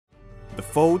The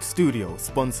Fold Studio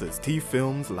sponsors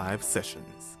TEAfilms live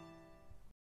sessions.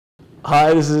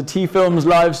 Hi, this is a TEAfilms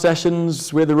live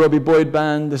sessions. We're the Robbie Boyd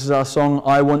band. This is our song,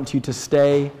 I Want You to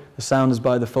Stay. The sound is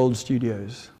by the Fold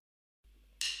Studios.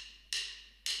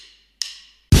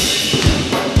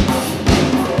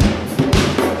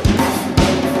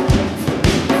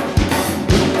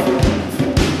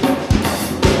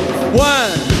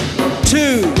 One,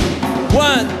 two,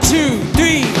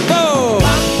 three, four.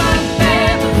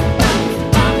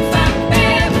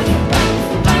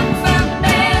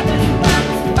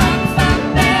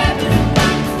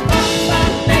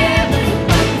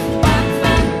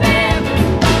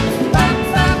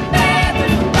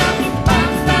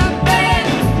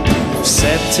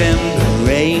 September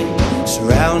rain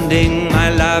surrounding my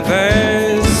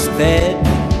lover's bed,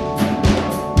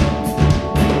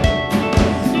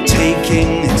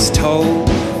 taking its toll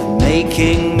and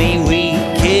making me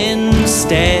weak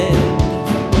instead.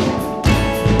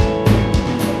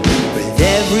 With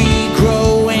every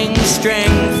growing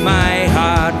strength my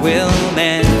heart will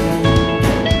mend.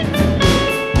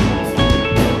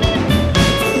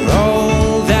 For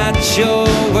all that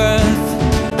you're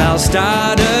worth, I'll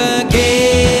start again.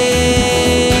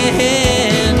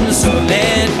 So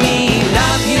let me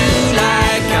love you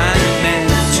like I'm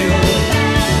meant to,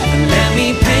 and let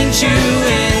me paint you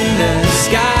in the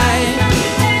sky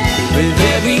with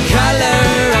every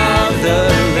color of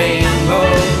the rainbow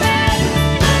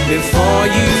before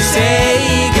you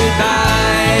say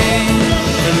goodbye.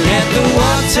 And let the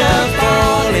water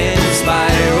fall in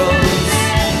spirals,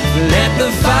 let the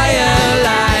fire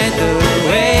light the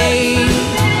way.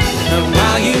 And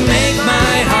while you make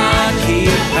my heart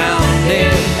keep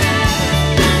pounding,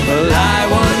 well, I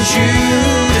want you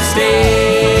to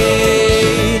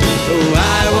stay. Oh,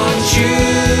 I want you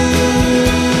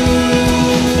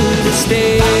to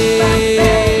stay.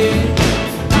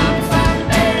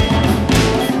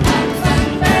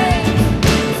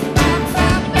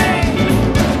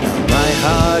 My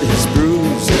heart is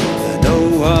bruised, I know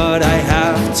what I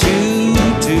have to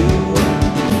do,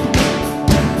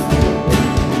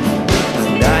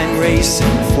 and I'm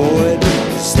racing forward,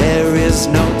 'cause there is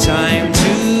no time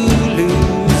to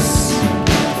lose.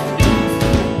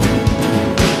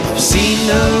 I've seen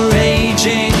the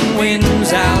raging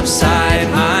winds outside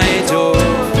my door.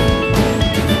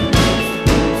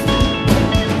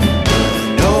 I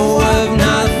know of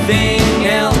nothing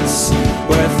else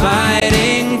worth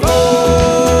fighting for.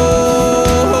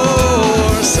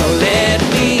 So let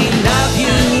me love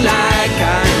you like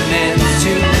I'm meant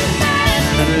to,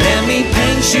 and let me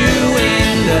paint you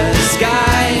in the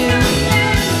sky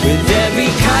with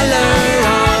every color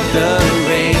of the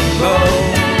rainbow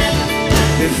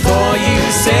before you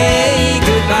say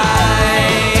goodbye.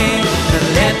 And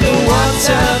let the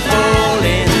water fall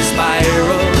in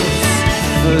spirals,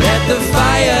 let the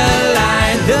fire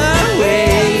light the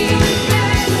way.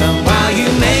 And while you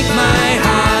make my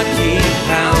heart keep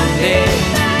pounding,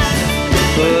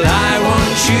 well, I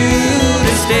want you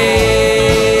to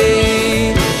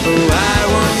stay. Oh, I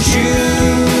want you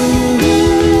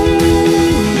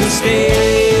to stay.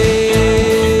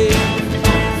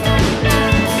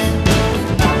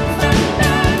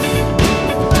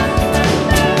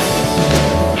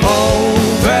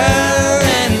 Over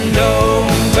and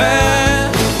over,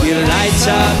 you light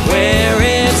up where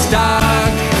it's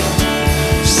dark.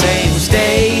 Same,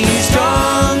 stay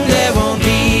strong, there won't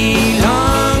be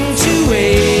long to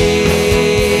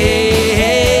wait.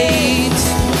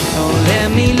 Oh, let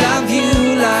me love you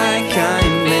like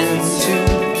I'm meant to,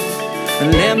 and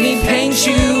let me paint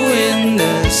you in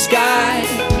the sky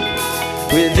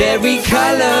with every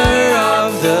color of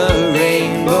the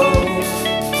rainbow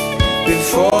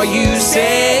before you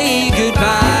say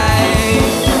goodbye.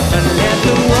 And let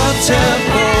the water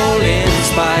fall in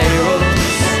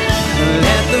spirals, and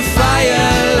let the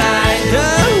fire light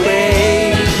the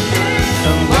way.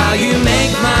 And while you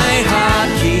make my heart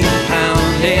keep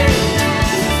pounding,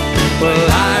 well,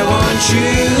 I want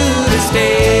you to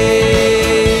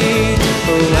stay.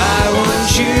 Oh, I want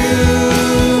you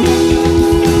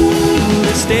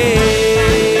to stay.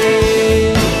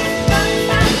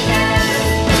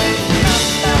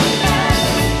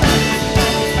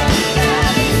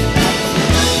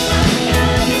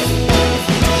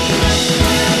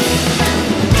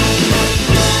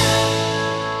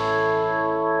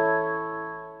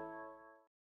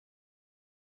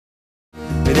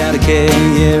 Without a care,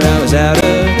 yeah, I was out of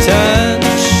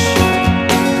touch,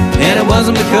 and it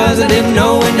wasn't because I didn't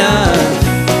know enough.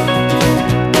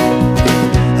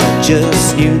 I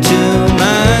just knew too